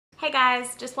Hey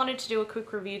guys, just wanted to do a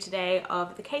quick review today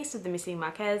of The Case of the Missing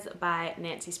Marquess by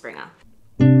Nancy Springer.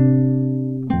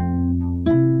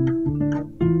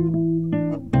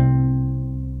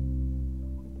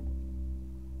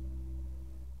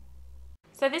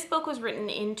 So this book was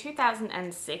written in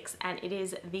 2006 and it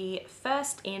is the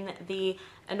first in the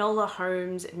Enola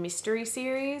Holmes mystery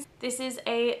series. This is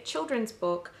a children's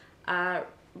book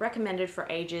recommended for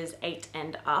ages 8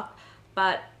 and up,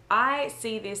 but I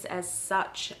see this as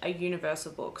such a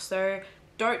universal book. So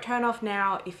don't turn off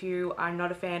now if you are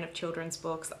not a fan of children's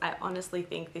books. I honestly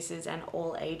think this is an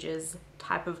all ages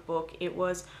type of book. It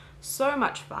was so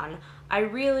much fun.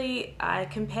 I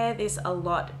compare this a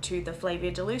lot to the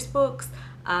Flavia de Luce books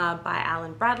by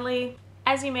Alan Bradley.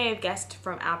 As you may have guessed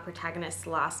from our protagonist's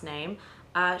last name,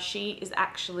 she is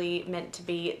actually meant to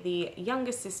be the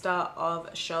younger sister of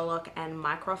Sherlock and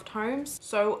Mycroft Holmes.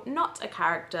 So not a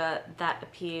character that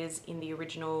appears in the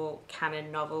original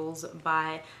canon novels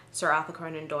by Sir Arthur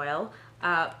Conan Doyle,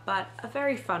 but a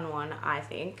very fun one, I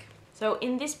think. So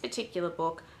in this particular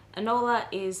book, Enola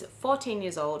is 14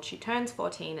 years old. She turns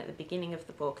 14 at the beginning of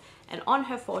the book, and on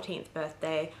her 14th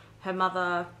birthday, her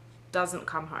mother doesn't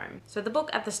come home. So the book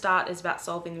at the start is about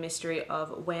solving the mystery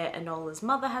of where Enola's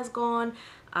mother has gone.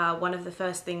 One of the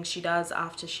first things she does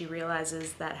after she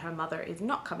realizes that her mother is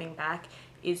not coming back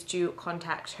is to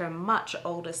contact her much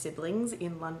older siblings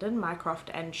in London,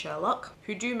 Mycroft and Sherlock,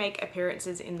 who do make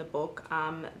appearances in the book.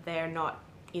 They're not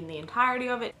in the entirety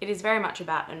of it. It is very much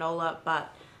about Enola,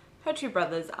 but her two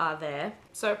brothers are there.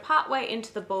 So partway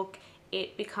into the book,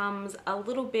 it becomes a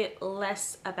little bit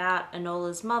less about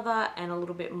Enola's mother and a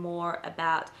little bit more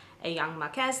about a young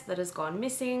Marquess that has gone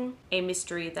missing, a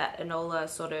mystery that Enola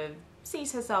sort of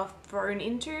sees herself thrown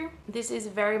into. This is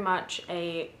very much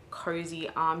a cozy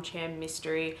armchair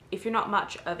mystery. If you're not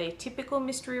much of a typical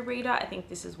mystery reader, I think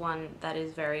this is one that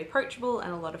is very approachable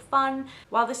and a lot of fun.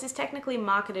 While this is technically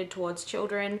marketed towards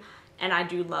children, and I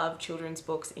do love children's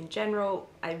books in general,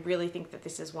 I really think that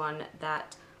this is one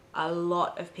that a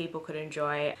lot of people could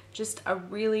enjoy. Just a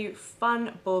really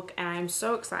fun book, and I'm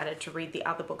so excited to read the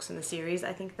other books in the series.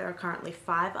 I think there are currently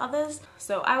 5 others,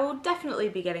 so I will definitely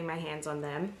be getting my hands on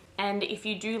them. And if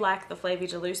you do like the Flavia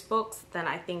de Luce books, then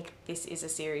I think this is a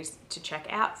series to check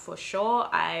out for sure.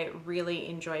 I really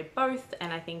enjoy both,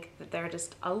 and I think that they're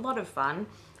just a lot of fun,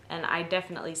 and I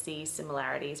definitely see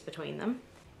similarities between them,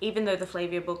 even though the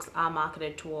Flavia books are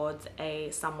marketed towards a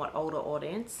somewhat older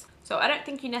audience. So I don't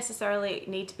think you necessarily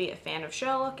need to be a fan of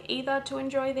Sherlock either to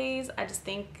enjoy these. I just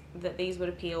think that these would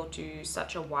appeal to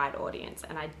such a wide audience,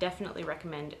 and I definitely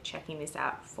recommend checking this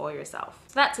out for yourself.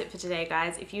 So that's it for today,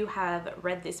 guys. If you have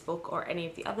read this book or any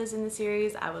of the others in the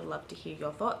series, I would love to hear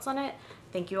your thoughts on it.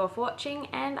 Thank you all for watching,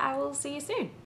 and I will see you soon.